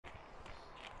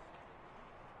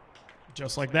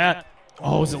Just like that.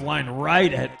 Oh, is it lined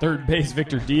right at third base,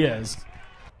 Victor Diaz.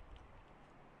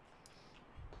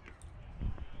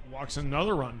 Walks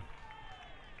another run.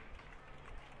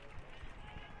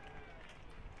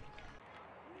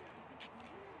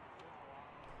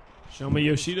 Shoma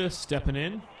Yoshida stepping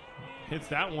in. Hits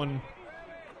that one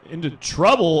into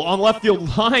trouble on left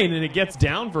field line, and it gets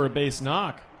down for a base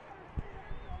knock.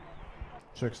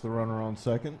 Checks the runner on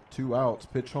second. 2 outs.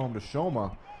 Pitch home to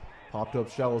Shoma. Popped up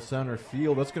shallow center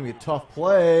field. That's going to be a tough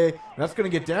play. That's going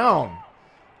to get down.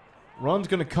 Run's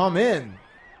going to come in.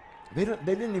 They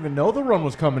didn't even know the run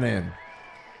was coming in.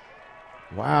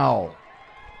 Wow.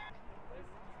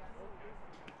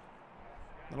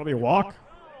 That'll be a walk.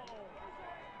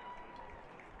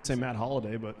 Say Matt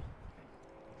Holliday, but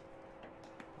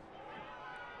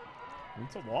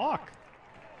it's a walk.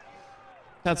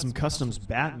 Had some customs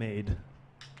bat made.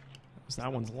 So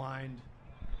that one's lined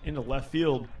into left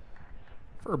field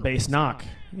for a base knock.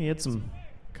 He had some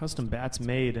custom bats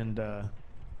made, and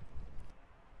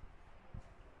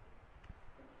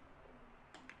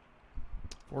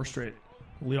 4 straight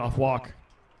leadoff walk.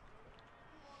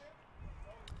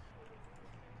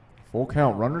 Full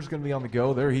count. Runner's going to be on the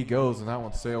go. There he goes, and that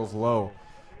one sails low.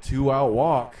 2-out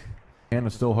walk.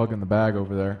 Hannah's still hugging the bag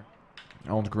over there.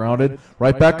 That one's grounded.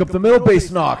 Right back up the middle.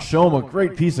 Base knock. Shoma,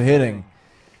 great piece of hitting.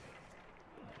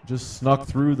 Just snuck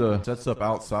through the sets up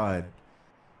outside.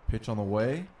 Pitch on the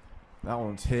way. That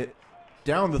one's hit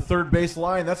down the third base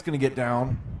line. That's going to get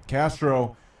down.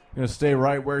 Castro going to stay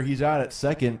right where he's at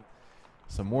second.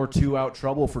 Some more 2-out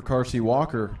trouble for Carsey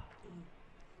Walker.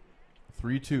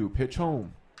 3-2. Pitch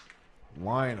home.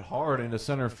 Lined hard into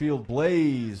center field.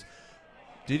 Blaze.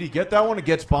 Did he get that one? It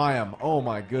gets by him. Oh,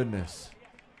 my goodness.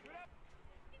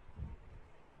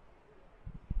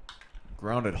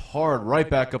 Grounded hard right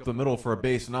back up the middle for a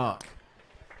base knock.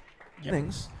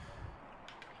 Yep.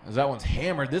 As that one's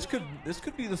hammered. This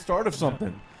could be the start of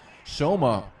something.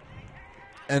 Shoma.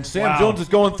 And Sam Jones is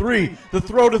going 3. The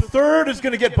throw to third is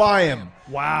going to get by him.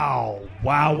 Wow.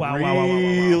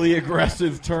 Really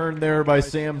aggressive turn there by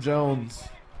Sam Jones.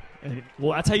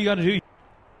 Well, that's how you got to do.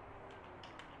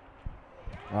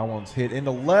 That one's hit into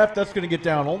left. That's going to get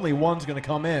down. Only one's going to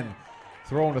come in.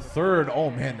 Throwing to third. Oh,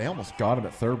 man, they almost got him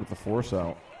at third with the force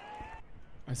out.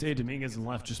 Isaiah Dominguez in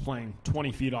left just playing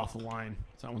 20 feet off the line.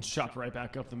 So that one's shot right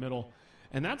back up the middle.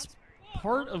 And that's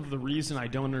part of the reason I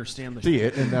don't understand the... See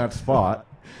it in that spot.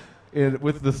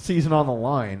 With the season on the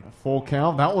line. Full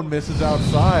count. That one misses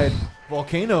outside.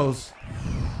 Volcanoes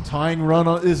tying run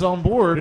is on board.